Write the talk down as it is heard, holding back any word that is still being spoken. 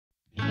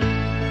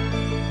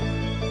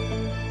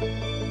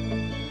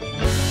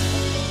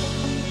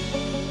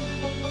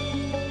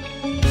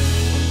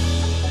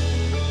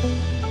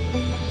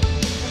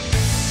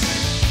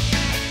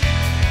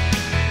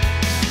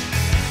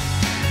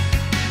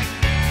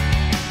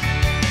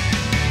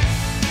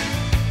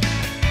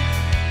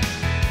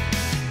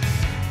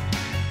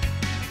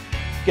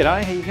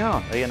G'day, how you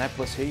going?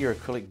 Ianapolis here, your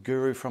acrylic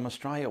guru from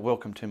Australia.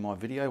 Welcome to my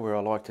video where I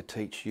like to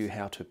teach you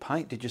how to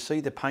paint. Did you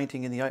see the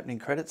painting in the opening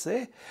credits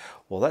there?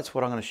 Well, that's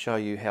what I'm going to show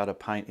you how to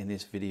paint in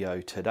this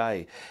video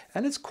today.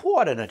 And it's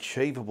quite an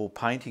achievable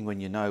painting when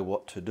you know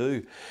what to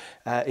do.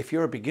 If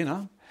you're a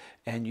beginner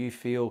and you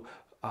feel,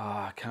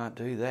 I can't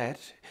do that,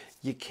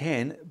 you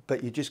can,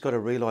 but you just got to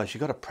realise you've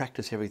got to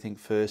practice everything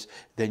first,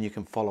 then you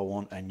can follow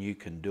on and you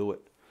can do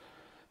it.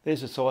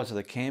 There's the size of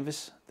the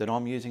canvas that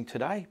I'm using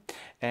today,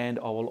 and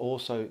I will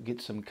also get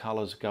some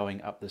colours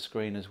going up the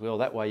screen as well.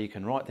 That way you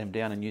can write them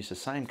down and use the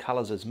same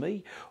colours as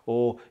me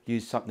or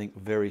use something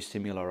very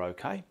similar,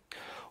 okay?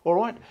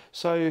 Alright,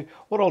 so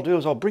what I'll do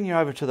is I'll bring you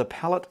over to the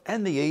palette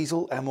and the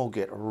easel and we'll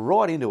get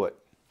right into it.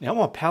 Now on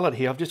my palette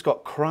here I've just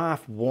got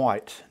craft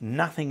white,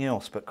 nothing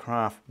else but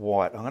craft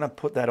white. I'm going to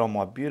put that on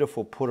my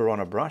beautiful putter on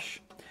a brush,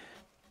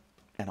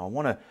 and I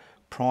want to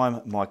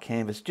prime my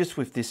canvas just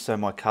with this so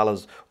my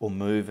colours will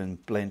move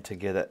and blend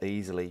together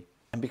easily.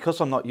 And because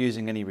I'm not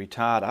using any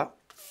retarder,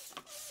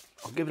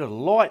 I'll give it a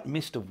light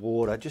mist of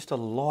water, just a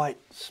light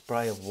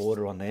spray of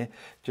water on there,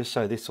 just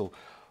so this will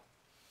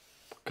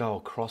go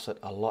across it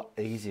a lot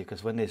easier,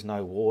 because when there's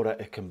no water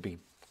it can be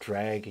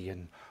draggy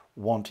and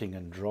wanting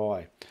and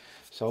dry.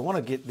 So I want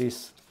to get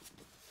this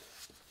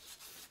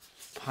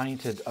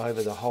painted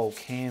over the whole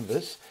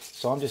canvas,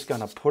 so I'm just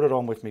going to put it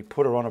on with me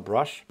putter on a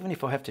brush. Even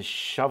if I have to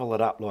shovel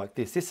it up like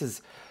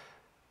this,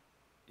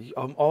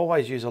 I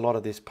always use a lot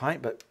of this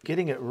paint, but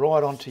getting it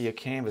right onto your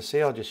canvas,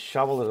 see, I just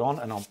shovel it on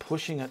and I'm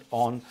pushing it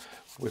on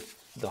with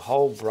the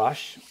whole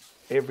brush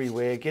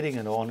everywhere, getting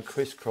it on,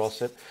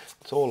 crisscross it.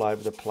 It's all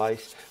over the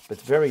place, but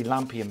it's very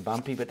lumpy and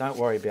bumpy, but don't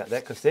worry about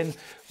that, because then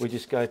we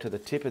just go to the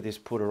tip of this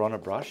putter on a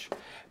brush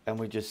and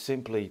we just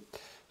simply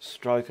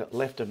stroke it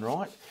left and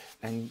right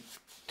and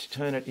to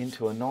turn it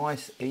into a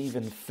nice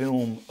even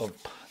film of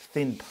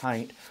thin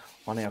paint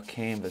on our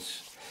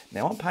canvas.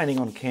 Now I'm painting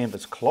on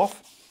canvas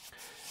cloth,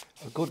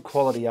 a good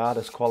quality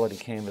artist quality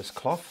canvas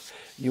cloth.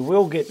 You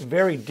will get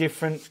very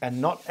different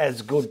and not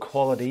as good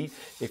quality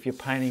if you're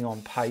painting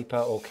on paper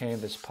or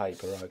canvas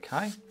paper,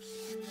 okay?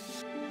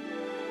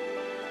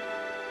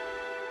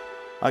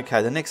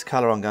 Okay, the next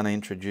colour I'm going to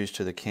introduce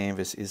to the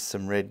canvas is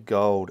some red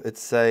gold.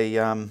 It's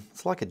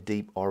like a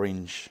deep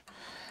orange.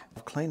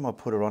 I've cleaned my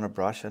putter on a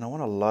brush and I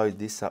want to load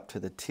this up to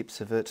the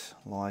tips of it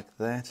like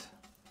that.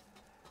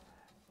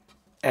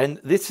 And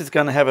this is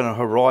going to have a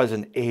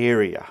horizon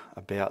area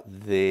about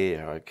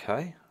there,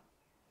 okay?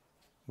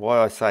 Why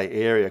I say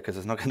area, because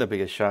it's not going to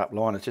be a sharp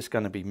line, it's just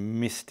going to be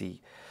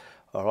misty.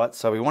 All right,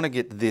 so we want to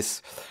get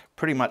this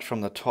pretty much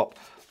from the top,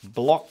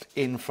 blocked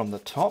in from the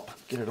top,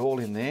 get it all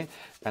in there,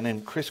 and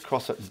then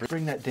crisscross it,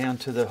 bring that down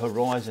to the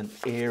horizon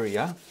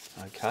area,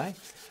 okay?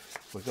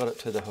 We've got it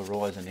to the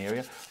horizon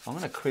area. I'm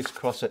going to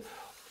crisscross it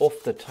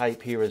off the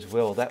tape here as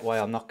well. That way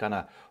I'm not going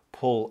to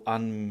pull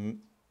unblended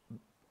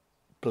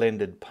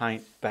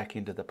paint back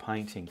into the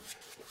painting.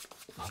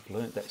 I've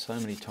learnt that so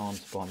many times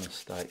by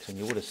mistakes, and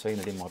you would have seen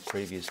it in my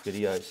previous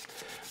videos.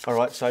 All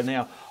right, so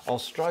now I'll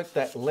stroke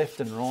that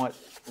left and right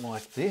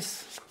like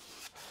this.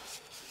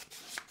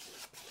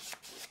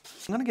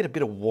 I'm going to get a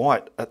bit of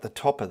white at the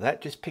top of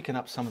that, just picking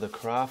up some of the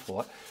craft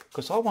white,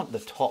 because I want the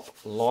top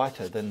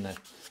lighter than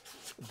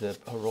the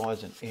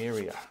horizon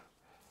area.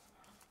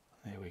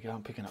 There we go,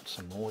 I'm picking up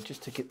some more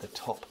just to get the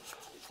top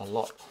a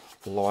lot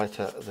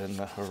lighter than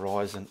the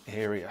horizon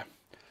area.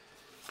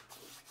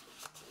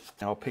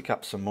 Now I'll pick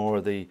up some more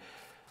of the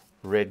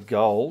red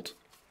gold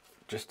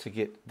just to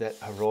get that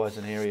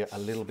horizon area a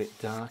little bit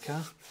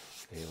darker.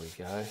 There we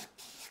go.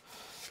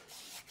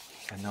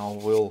 And I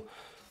will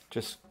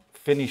just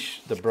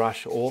finish the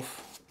brush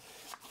off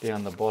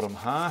down the bottom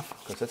half,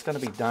 because that's going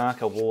to be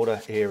darker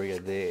water area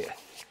there.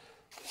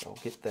 So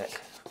I'll get that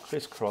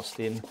crisscrossed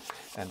in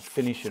and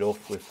finish it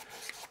off with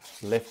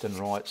left and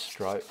right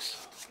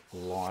strokes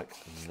like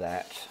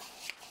that.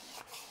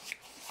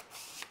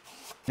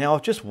 Now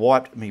I've just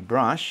wiped my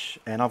brush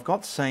and I've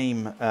got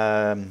some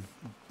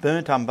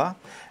burnt umber,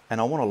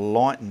 and I want to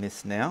lighten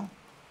this now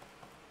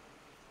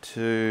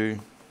to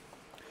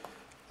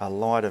a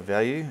lighter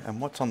value,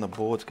 and what's on the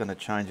board's going to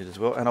change it as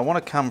well. And I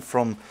want to come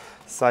from,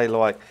 say,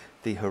 like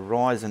the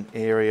horizon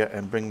area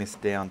and bring this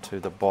down to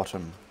the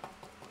bottom.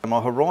 My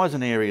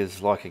horizon area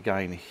is like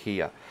again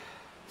here.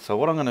 So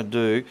what I'm going to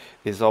do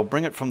is I'll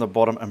bring it from the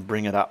bottom and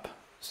bring it up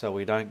so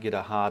we don't get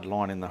a hard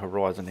line in the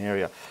horizon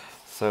area.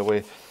 So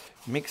we're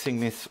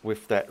mixing this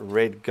with that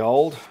red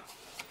gold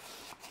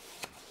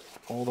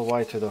all the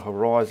way to the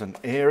horizon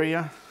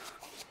area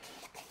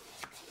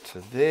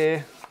to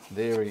there.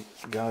 There we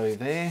go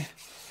there.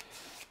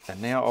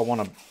 And now I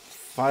want to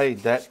fade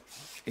that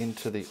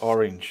into the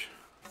orange.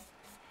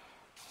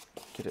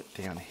 Get it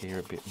down here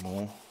a bit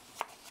more.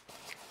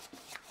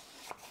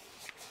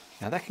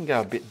 Now that can go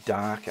a bit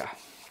darker,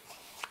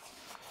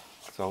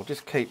 so I'll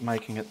just keep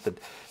making it the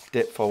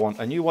depth I want.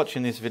 And you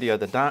watching this video,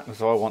 the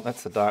darkness I want,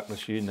 that's the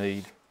darkness you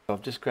need.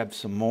 I've just grabbed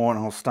some more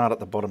and I'll start at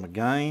the bottom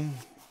again,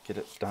 get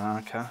it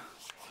darker.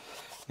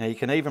 Now you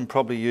can even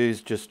probably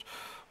use just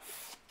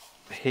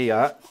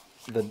here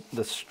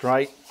the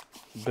straight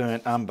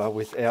burnt umber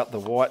without the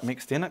white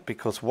mixed in it,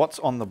 because what's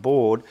on the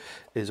board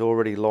is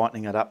already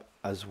lightening it up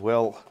as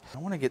well. I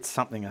want to get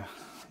something,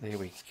 there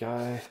we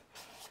go.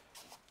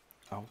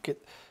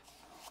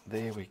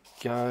 There we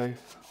go.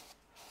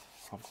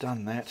 I've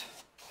done that.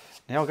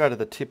 Now I'll go to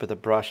the tip of the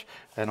brush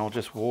and I'll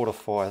just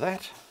waterfy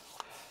that,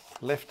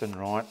 left and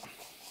right.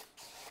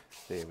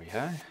 There we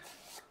go.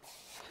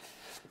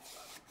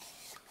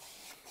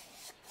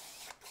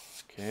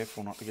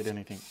 Careful not to get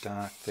anything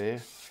dark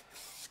there.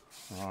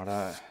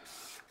 Righto.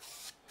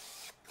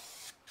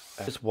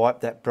 Just wipe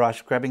that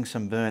brush, grabbing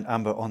some burnt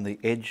umber on the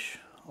edge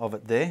of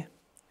it there,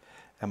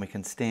 and we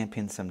can stamp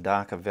in some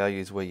darker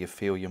values where you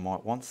feel you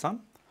might want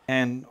some.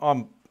 And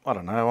I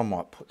don't know, I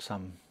might put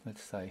some,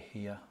 let's say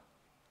here.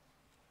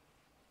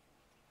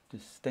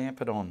 Just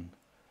stamp it on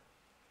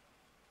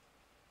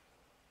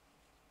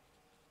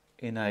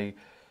in a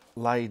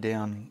lay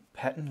down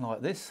pattern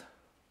like this.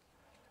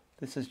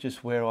 This is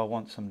just where I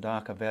want some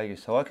darker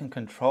values, so I can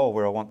control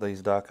where I want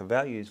these darker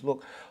values.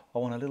 Look, I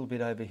want a little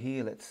bit over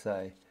here, let's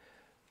say.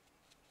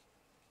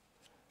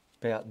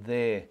 About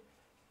there.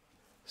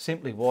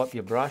 Simply wipe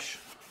your brush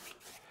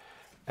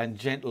and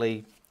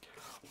gently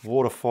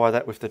waterfy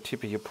that with the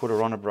tip of your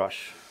putter on a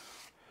brush.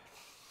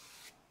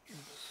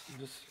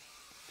 Just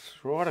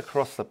right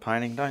across the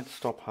painting, don't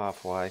stop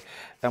halfway.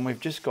 And we've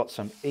just got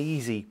some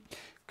easy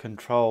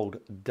controlled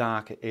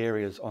darker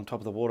areas on top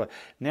of the water.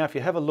 Now if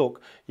you have a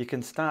look, you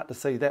can start to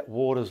see that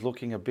water's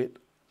looking a bit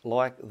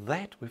like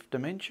that with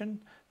dimension.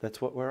 That's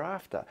what we're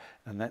after,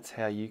 and that's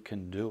how you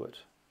can do it.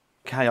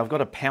 Okay, I've got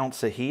a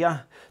pouncer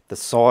here, the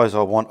size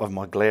I want of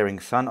my glaring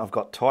sun. I've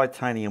got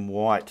titanium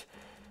white.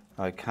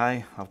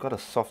 Okay, I've got a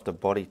softer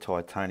body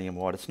titanium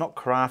white. It's not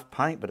craft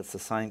paint, but it's the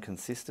same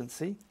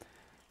consistency.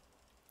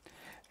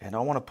 And I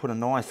want to put a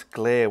nice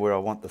glare where I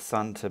want the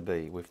sun to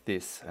be with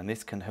this, and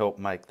this can help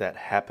make that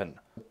happen.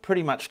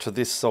 Pretty much to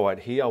this side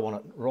here, I want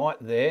it right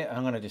there.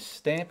 I'm going to just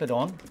stamp it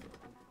on.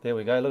 There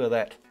we go, look at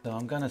that. So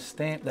I'm going to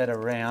stamp that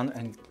around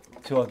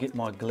until I get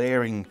my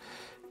glaring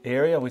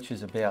area, which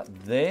is about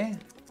there.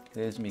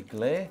 There's my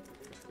glare.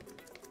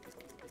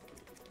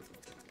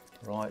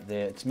 Right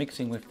there, it's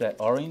mixing with that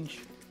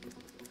orange.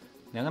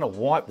 Now I'm going to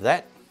wipe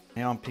that.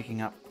 Now I'm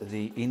picking up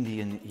the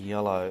Indian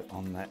yellow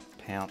on that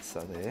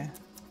pouncer there.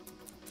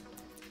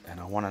 And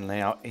I want to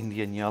now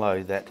Indian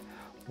yellow that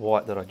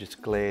white that I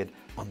just glared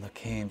on the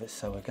canvas.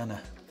 So we're going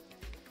to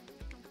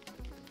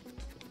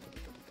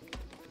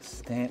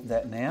stamp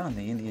that now, and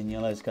the Indian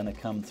yellow is going to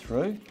come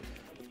through.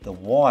 The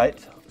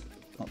white,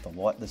 not the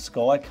white, the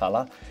sky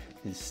colour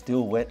is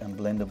still wet and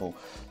blendable.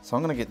 So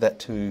I'm going to get that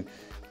to,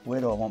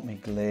 where do I want me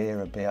glare?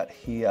 About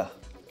here.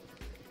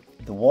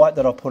 The white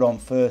that I put on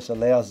first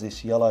allows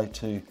this yellow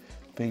to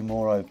be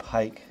more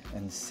opaque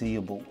and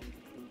seeable.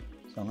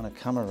 So I'm going to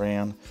come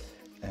around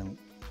and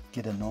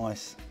get a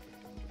nice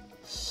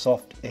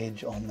soft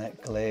edge on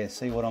that glare.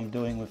 See what I'm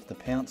doing with the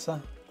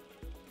pouncer?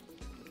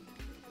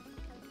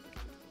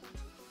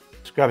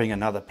 Just grabbing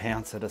another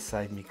pouncer to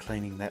save me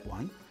cleaning that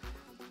one.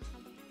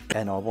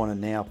 And I want to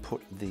now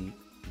put the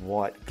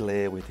white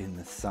glare within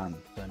the sun.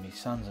 So my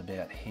sun's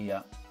about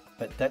here,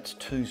 but that's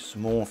too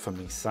small for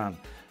my sun.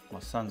 My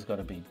sun's got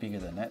to be bigger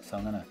than that, so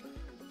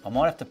I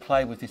might have to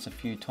play with this a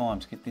few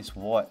times, get this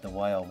white the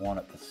way I want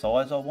it, the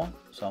size I want.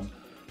 So I'm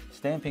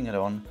stamping it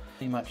on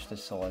pretty much the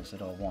size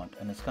that I want,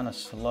 and it's going to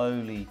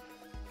slowly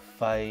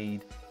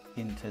fade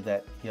into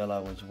that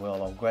yellow as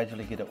well. I'll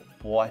gradually get it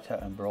whiter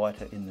and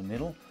brighter in the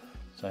middle.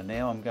 So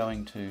now I'm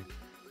going to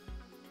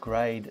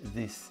grade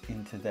this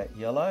into that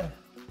yellow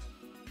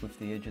with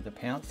the edge of the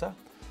pouncer.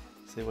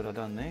 See what I've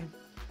done there?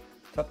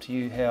 It's up to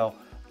you how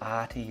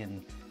arty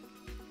and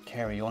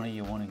carry-on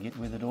you want to get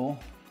with it all.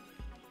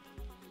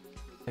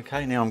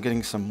 Okay, now I'm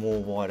getting some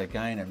more white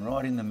again, and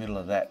right in the middle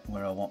of that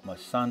where I want my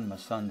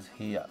sun's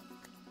here,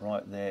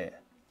 right there.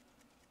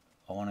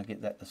 I want to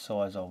get that the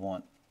size I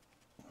want,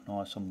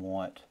 nice and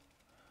white.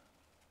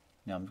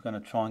 Now I'm going to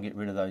try and get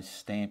rid of those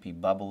stampy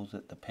bubbles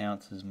that the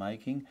pouncer's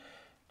making,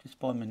 just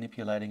by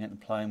manipulating it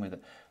and playing with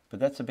it. But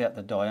that's about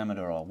the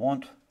diameter I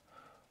want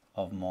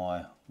of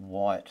my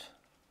white.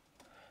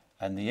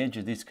 And the edge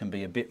of this can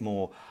be a bit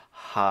more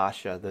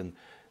harsher than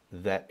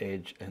that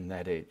edge and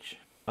that edge.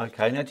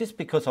 Okay, now just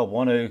because I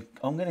want to,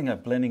 I'm getting a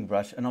blending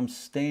brush and I'm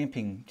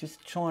stamping,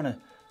 just trying to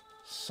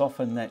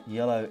soften that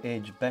yellow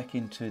edge back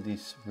into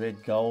this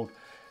red gold,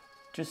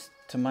 just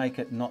to make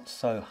it not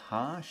so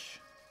harsh.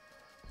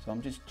 So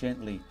I'm just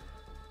gently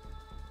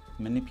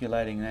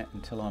manipulating that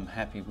until I'm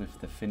happy with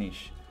the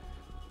finish.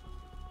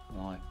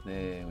 Like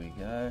there we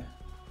go.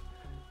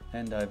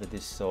 And over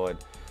this side.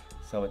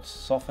 So it's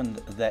softened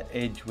that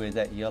edge where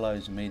that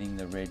yellow's meeting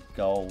the red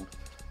gold.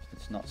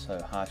 It's not so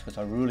harsh, because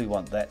I really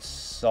want that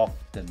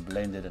soft and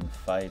blended and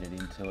faded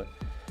into it.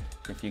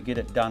 If you get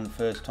it done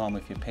first time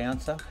with your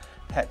pouncer,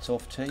 hats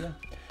off to you.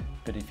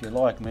 But if you're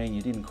like me and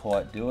you didn't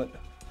quite do it,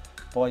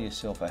 buy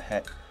yourself a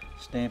hat,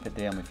 stamp it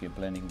down with your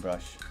blending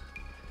brush,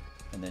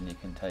 and then you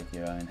can take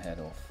your own hat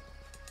off.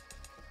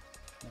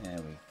 There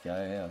we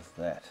go, how's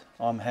that?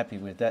 I'm happy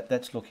with that.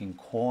 That's looking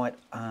quite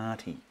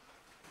arty.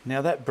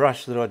 Now that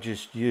brush that I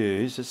just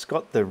used, it's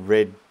got the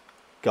red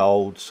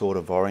gold sort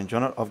of orange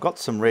on it. I've got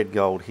some red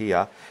gold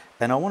here,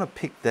 and I want to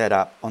pick that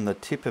up on the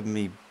tip of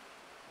me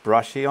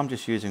brush here. I'm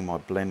just using my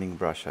blending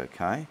brush,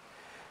 okay?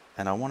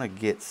 And I want to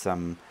get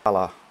some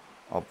colour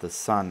of the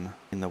sun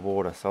in the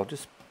water. So I'll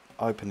just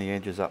open the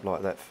edges up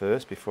like that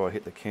first before I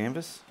hit the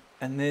canvas.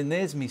 And then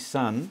there's me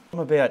sun. From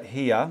about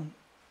here,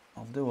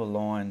 I'll do a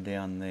line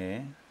down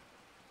there.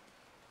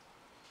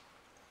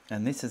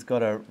 And this has got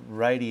to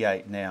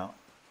radiate now.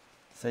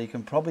 So you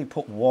can probably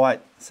put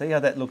white. See how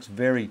that looks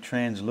very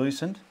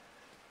translucent?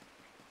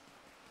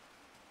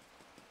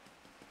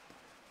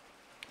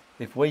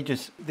 If we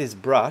just, this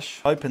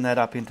brush, open that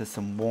up into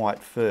some white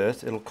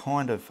first, it'll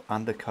kind of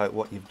undercoat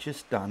what you've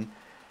just done.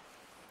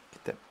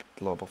 Get that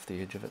blob off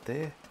the edge of it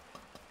there.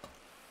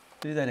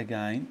 Do that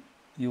again.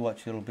 You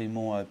watch, it'll be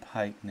more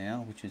opaque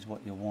now, which is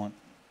what you want.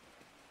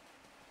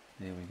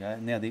 There we go.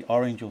 Now the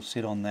orange will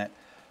sit on that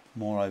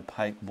more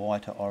opaque,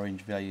 whiter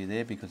orange value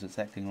there because it's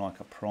acting like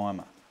a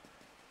primer.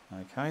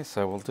 Okay,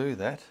 so we'll do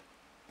that.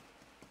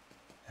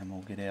 And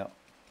we'll get our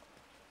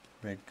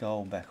red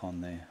gold back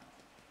on there.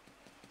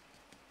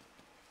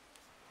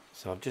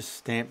 So I've just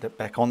stamped it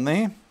back on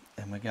there,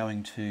 and we're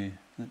going to,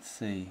 let's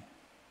see,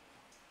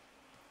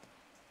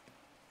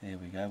 there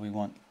we go. We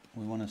want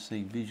to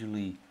see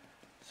visually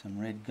some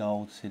red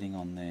gold sitting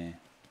on there.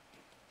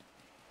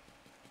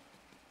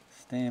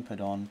 Stamp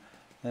it on,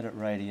 let it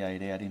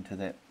radiate out into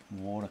that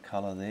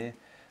watercolour there.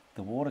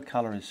 The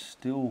watercolour is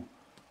still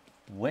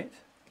wet.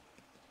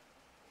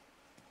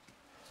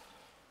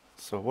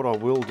 So what I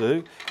will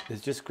do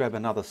is just grab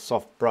another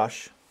soft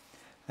brush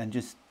and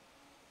just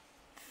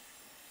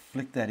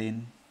flick that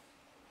in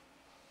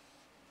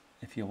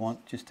if you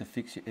want, just to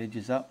fix your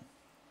edges up.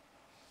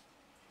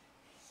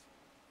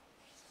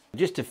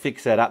 Just to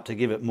fix that up to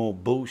give it more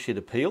bullshit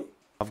appeal.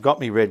 I've got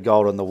me red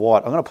gold on the white.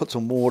 I'm going to put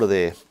some water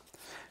there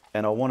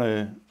and I want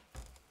to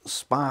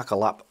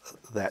sparkle up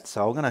that.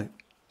 So I'm going to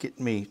get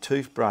me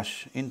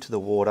toothbrush into the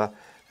water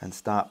and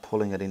start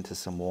pulling it into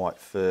some white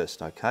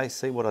first. Okay,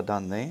 see what I've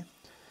done there?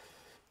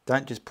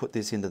 Don't just put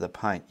this into the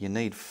paint. You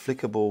need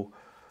flickable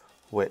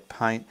wet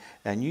paint,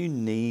 and you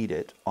need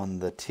it on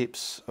the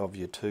tips of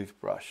your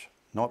toothbrush,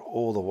 not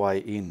all the way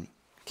in.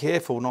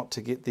 Careful not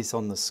to get this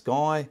on the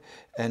sky,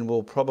 and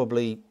we'll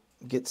probably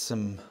get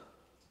some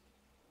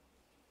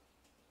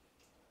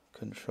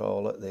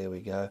control. There we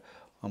go.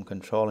 I'm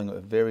controlling it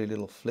with very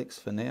little flicks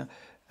for now,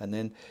 and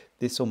then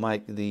this will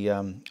make the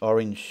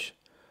orange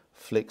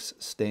flicks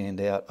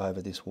stand out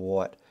over this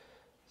white.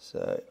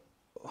 So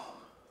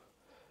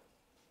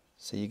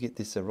you get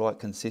this the right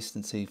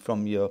consistency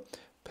from your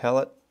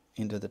palette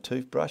into the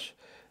toothbrush,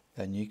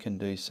 and you can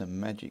do some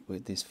magic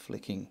with this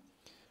flicking.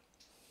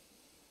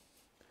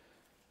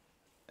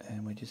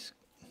 And we just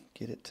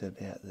get it to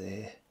about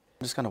there.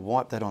 I'm just going to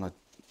wipe that on a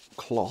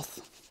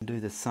cloth and do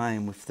the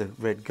same with the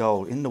red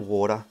gold in the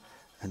water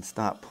and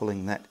start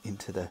pulling that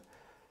into the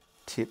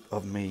tip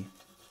of me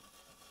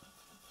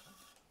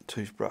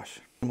toothbrush.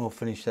 And we'll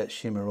finish that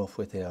shimmer off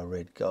with our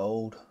red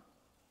gold.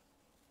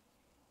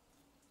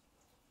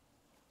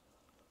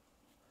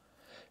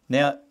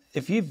 Now,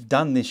 if you've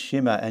done this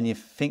shimmer and you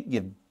think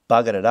you've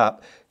buggered it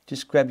up,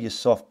 just grab your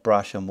soft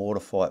brush and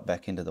waterfy it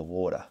back into the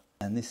water.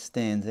 And this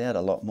stands out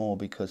a lot more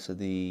because of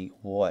the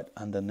white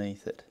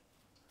underneath it.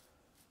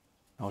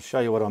 I'll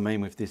show you what I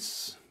mean with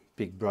this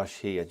big brush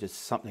here.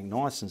 Just something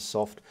nice and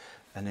soft,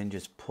 and then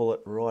just pull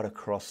it right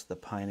across the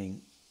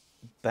painting.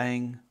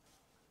 Bang,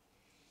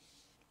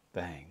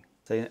 bang.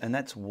 See, and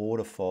that's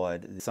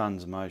waterfied the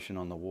sun's motion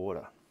on the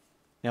water.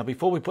 Now,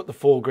 before we put the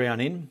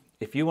foreground in,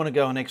 if you want to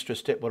go an extra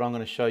step, what I'm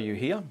going to show you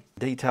here,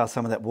 detail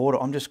some of that water,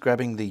 I'm just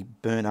grabbing the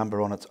burnt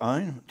umber on its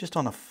own, just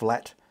on a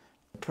flat,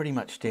 pretty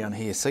much down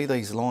here. See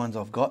these lines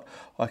I've got?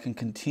 I can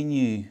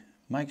continue,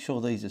 make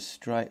sure these are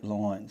straight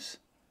lines.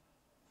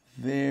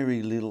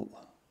 Very little.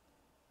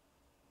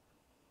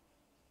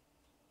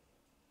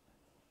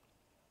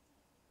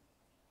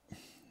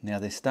 Now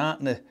they're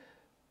starting to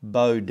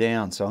bow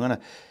down, so I'm going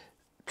to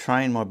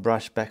train my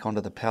brush back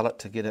onto the palette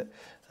to get it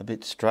a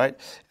bit straight.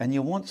 And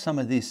you want some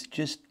of this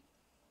just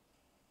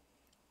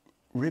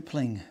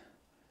rippling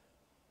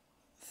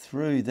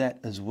through that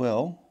as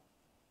well.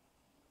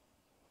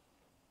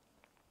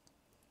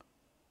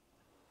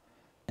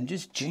 And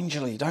just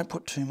gingerly, don't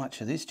put too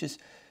much of this, just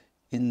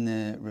in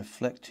the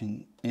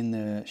reflecting, in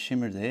the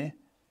shimmer there.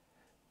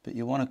 But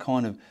you want to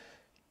kind of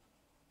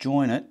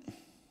join it.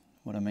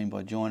 What I mean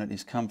by join it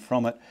is come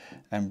from it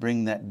and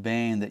bring that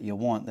band that you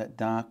want, that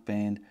dark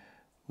band,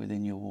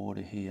 within your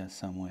water here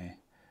somewhere.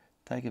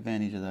 Take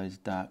advantage of those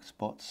dark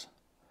spots.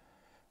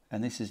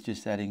 And this is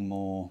just adding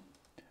more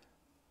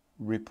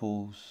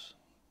ripples,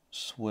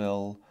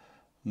 swell,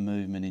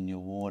 movement in your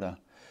water.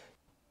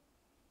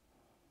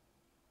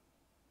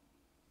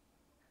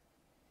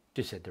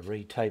 Just had to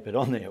re-tape it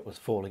on there, it was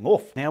falling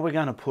off. Now we're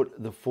going to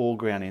put the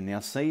foreground in. Now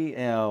see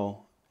our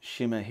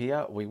shimmer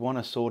here? We want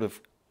to sort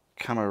of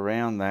come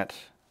around that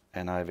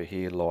and over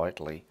here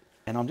lightly.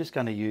 And I'm just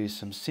going to use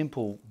some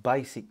simple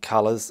basic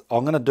colours.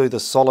 I'm going to do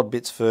the solid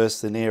bits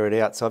first, then air it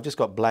out. So I've just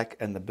got black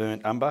and the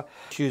burnt umber.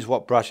 Choose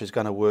what brush is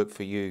going to work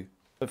for you.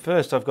 But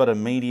first I've got a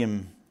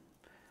medium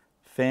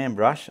fan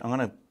brush.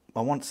 I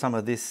want some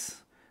of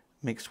this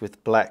mixed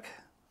with black,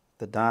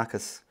 the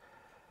darkest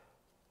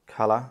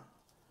colour,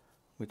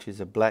 which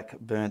is a black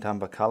burnt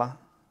umber colour.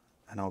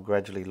 And I'll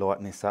gradually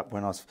lighten this up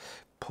when I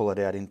pull it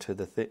out into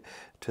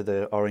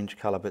the orange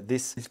colour. But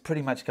this is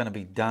pretty much going to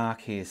be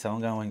dark here, so I'm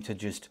going to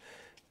just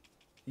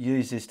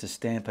use this to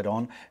stamp it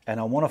on, and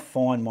I want to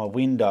find my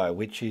window,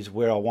 which is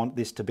where I want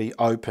this to be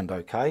opened,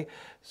 okay?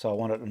 So I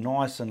want it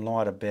nice and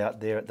light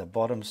about there at the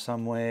bottom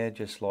somewhere,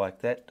 just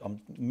like that.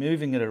 I'm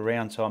moving it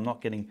around so I'm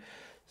not getting,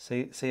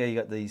 see how you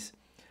got these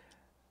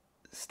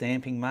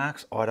stamping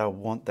marks? I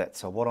don't want that.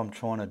 So what I'm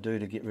trying to do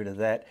to get rid of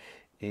that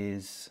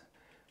is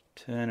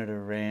turn it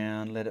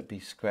around, let it be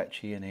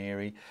scratchy and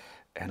airy,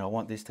 and I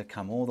want this to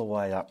come all the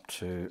way up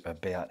to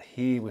about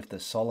here with the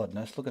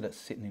solidness. Look at it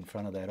sitting in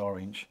front of that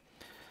orange.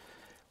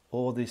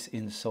 All this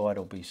inside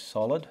will be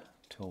solid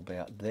to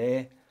about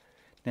there.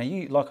 Now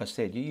you, like I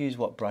said, you use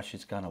what brush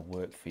is going to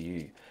work for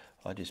you.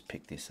 I just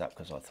picked this up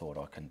because I thought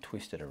I can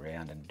twist it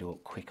around and do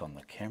it quick on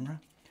the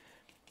camera.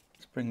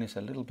 Let's bring this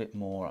a little bit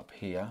more up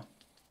here.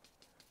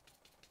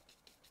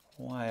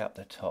 Way up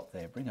the top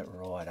there. Bring it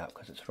right up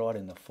because it's right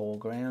in the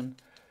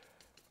foreground.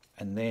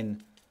 And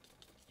then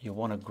you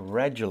want to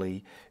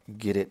gradually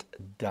get it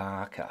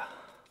darker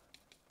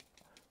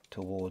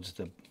towards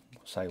the,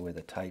 say where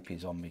the tape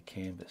is on my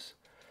canvas.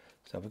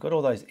 So we've got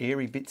all those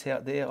airy bits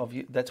out there.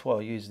 That's why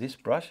I use this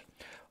brush.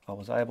 I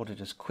was able to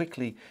just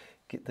quickly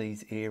get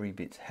these airy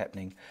bits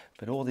happening.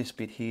 But all this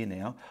bit here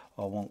now,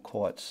 I want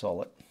quite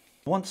solid.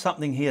 I want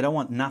something here. I don't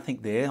want nothing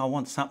there. I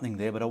want something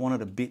there, but I want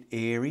it a bit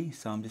airy.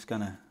 So I'm just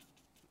going to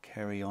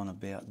carry on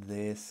about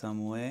there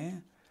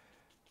somewhere.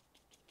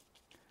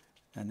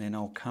 And then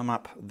I'll come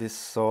up this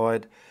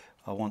side.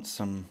 I want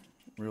some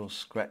real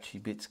scratchy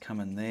bits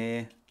coming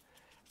there.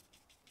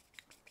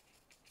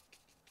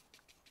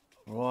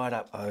 Right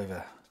up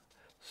over,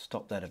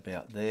 stop that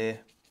about there.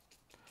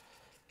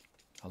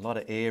 A lot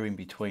of air in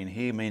between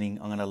here, meaning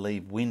I'm going to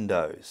leave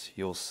windows.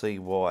 You'll see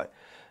why.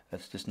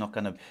 That's just not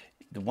going to,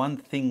 the one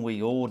thing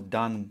we all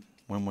done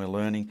when we're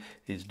learning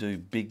is do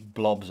big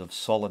blobs of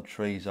solid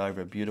trees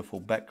over a beautiful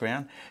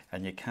background,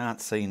 and you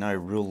can't see no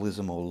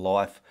realism or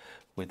life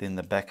within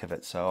the back of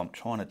it. So I'm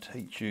trying to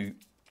teach you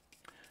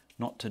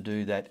not to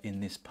do that in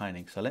this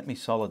painting. So let me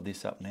solid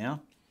this up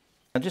now.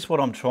 And just what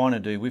I'm trying to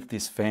do with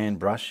this fan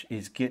brush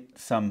is get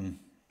some,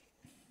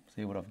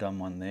 see what I've done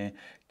one there,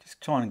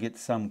 just trying to get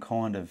some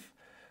kind of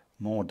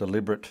more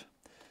deliberate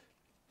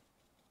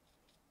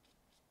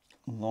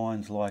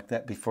lines like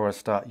that before I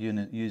start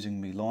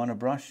using my liner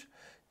brush.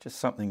 Just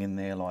something in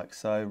there like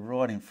so,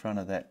 right in front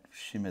of that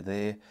shimmer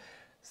there,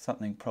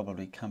 something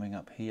probably coming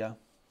up here.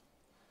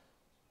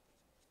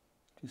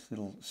 Just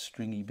little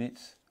stringy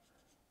bits.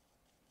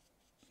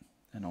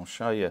 And I'll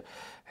show you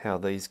how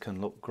these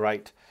can look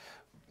great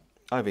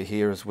over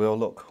here as well.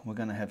 Look, we're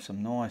going to have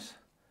some nice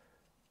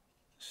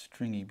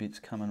stringy bits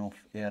coming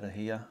off out of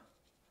here.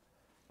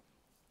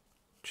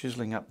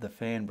 Chiseling up the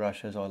fan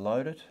brush as I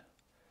load it,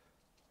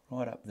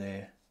 right up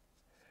there.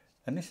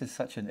 And this is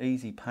such an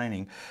easy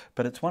painting,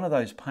 but it's one of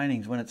those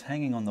paintings when it's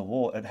hanging on the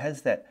wall, it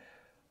has that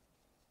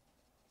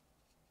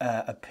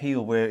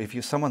appeal where if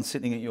you're someone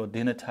sitting at your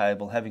dinner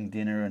table having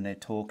dinner and they're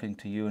talking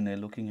to you and they're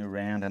looking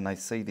around and they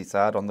see this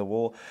art on the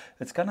wall,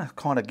 it's going to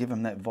kind of give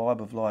them that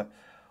vibe of like,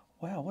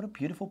 wow, what a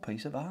beautiful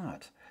piece of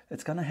art.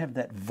 It's going to have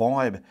that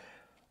vibe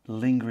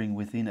lingering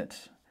within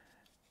it.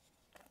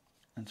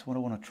 And so what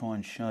I want to try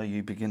and show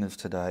you beginners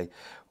today,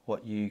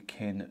 what you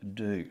can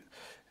do.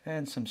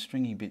 And some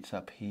stringy bits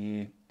up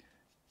here.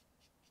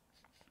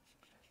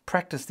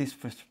 Practice this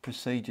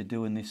procedure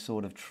doing this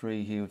sort of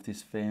tree here with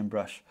this fan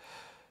brush.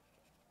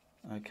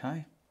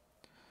 Okay.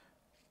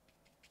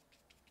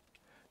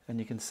 And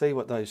you can see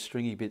what those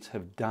stringy bits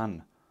have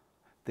done.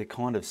 They're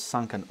kind of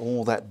sunken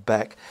all that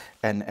back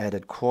and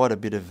added quite a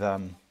bit of,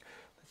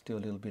 let's do a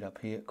little bit up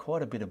here,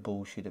 quite a bit of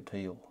bullshit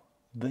appeal.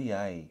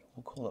 BA,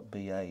 we'll call it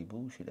BA,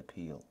 bullshit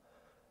appeal.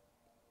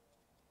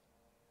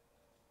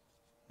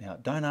 Now,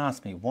 don't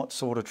ask me what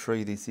sort of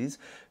tree this is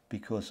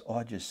because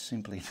I just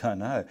simply don't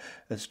know.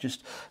 It's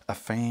just a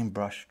fan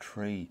brush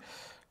tree.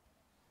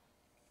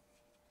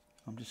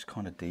 I'm just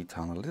kind of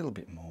detailing a little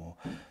bit more.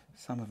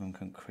 Some of them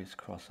can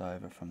crisscross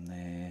over from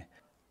there.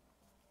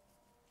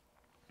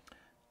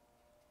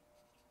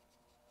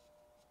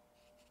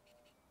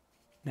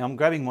 Now I'm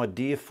grabbing my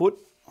deer foot.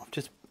 I've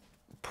just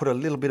put a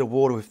little bit of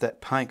water with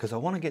that paint because I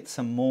want to get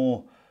some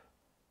more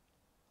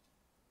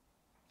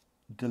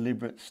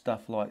deliberate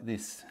stuff like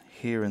this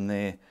here and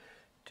there,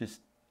 just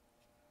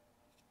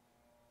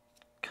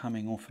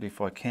coming off it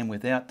if I can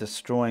without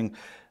destroying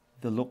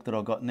the look that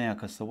I've got now,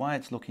 because the way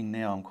it's looking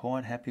now I'm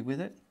quite happy with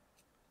it.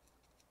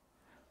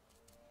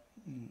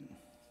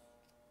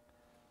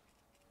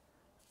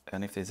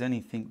 And if there's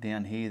anything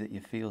down here that you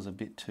feel is a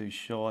bit too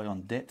shy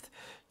on depth,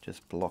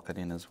 just block it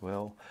in as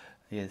well.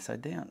 Yeah, so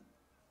down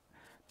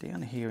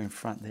Down here in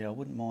front there, I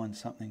wouldn't mind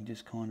something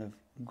just kind of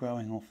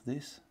growing off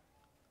this.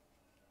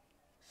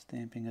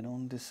 Stamping it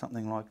on, just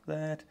something like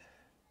that.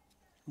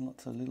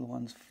 Lots of little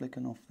ones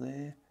flicking off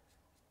there.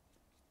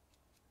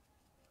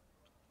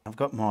 I've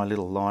got my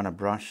little liner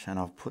brush and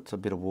I've put a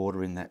bit of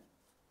water in that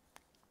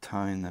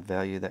tone, the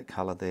value, that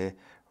colour there,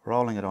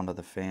 rolling it onto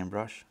the fan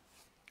brush,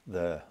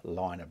 the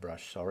liner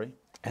brush, sorry.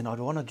 And I'd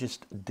want to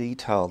just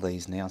detail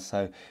these now,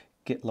 so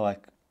get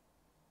like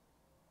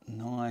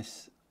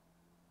nice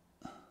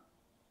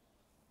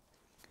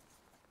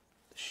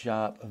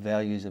sharp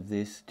values of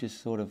this,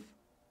 just sort of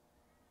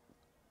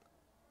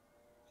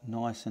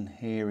nice and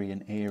hairy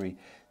and airy.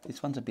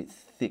 This one's a bit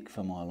thick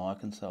for my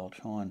liking, so I'll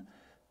try and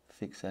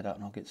fix that up,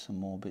 and I'll get some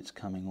more bits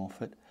coming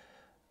off it,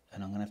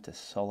 and I'm going to have to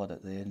solid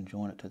it there and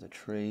join it to the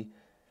tree.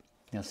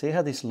 Now see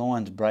how this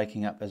line's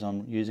breaking up as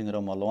I'm using it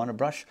on my liner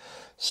brush?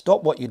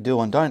 Stop what you're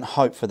doing, don't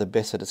hope for the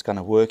best that it's going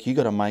to work, you've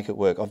got to make it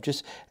work. I've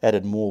just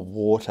added more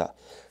water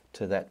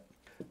to that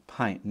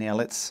paint. Now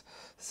let's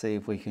see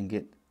if we can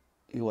get,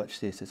 you watch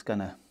this, it's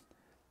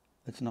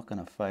not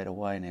going to fade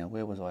away now.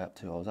 Where was I up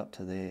to? I was up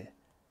to there.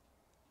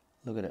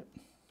 Look at it.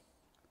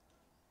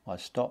 I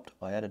stopped,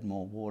 I added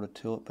more water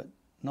to it, but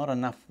not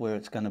enough where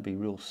it's going to be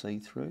real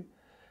see-through.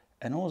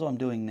 And all I'm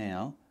doing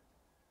now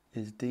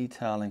is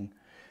detailing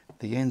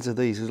the ends of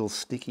these little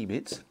sticky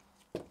bits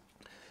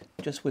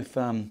just with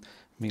my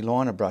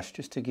liner brush,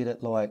 just to get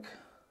it like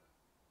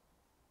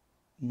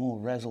more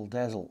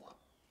razzle-dazzle.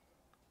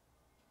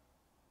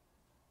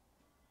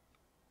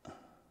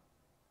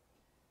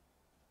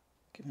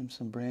 Give them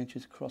some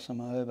branches, cross them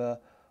over,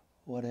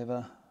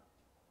 whatever,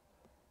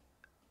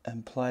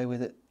 and play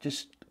with it.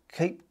 Just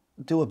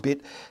do a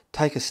bit,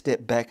 take a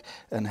step back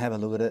and have a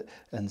look at it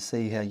and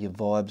see how your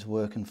vibe's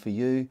working for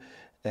you,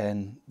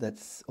 and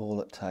that's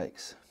all it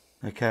takes.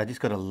 Okay, I just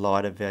got a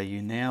lighter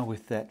value now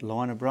with that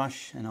liner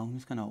brush, and I'm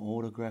just going to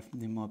autograph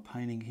in my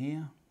painting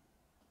here.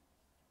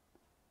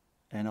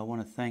 And I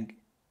want to thank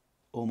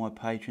all my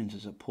patrons who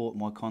support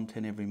my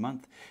content every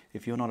month.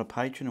 If you're not a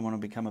patron and want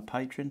to become a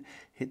patron,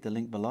 hit the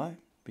link below,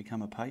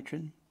 become a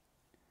patron.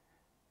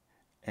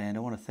 And I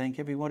want to thank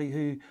everybody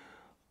who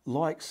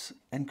likes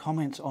and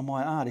comments on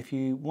my art. If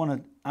you want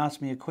to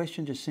ask me a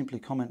question, just simply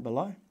comment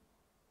below.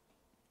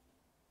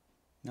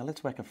 Now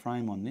let's whack a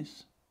frame on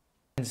this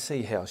and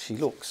see how she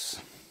looks.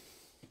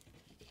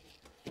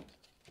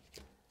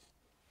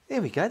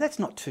 There we go, that's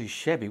not too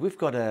shabby. We've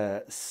got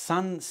a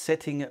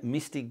sun-setting,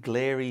 misty,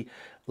 glary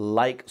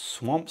lake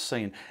swamp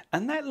scene,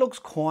 and that looks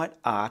quite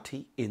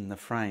arty in the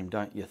frame,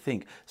 don't you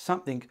think?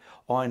 Something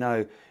I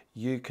know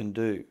you can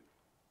do.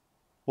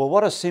 Well,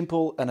 what a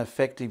simple and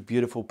effective,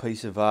 beautiful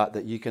piece of art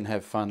that you can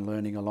have fun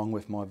learning along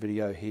with my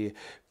video here.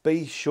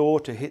 Be sure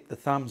to hit the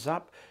thumbs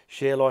up,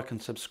 share, like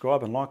and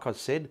subscribe, and like I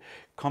said,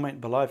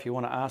 comment below if you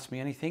want to ask me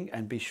anything,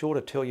 and be sure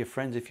to tell your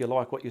friends if you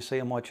like what you see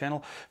on my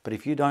channel. But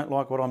if you don't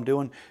like what I'm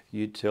doing,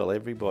 you tell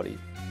everybody.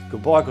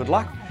 Goodbye, good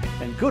luck,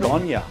 and good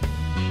on ya.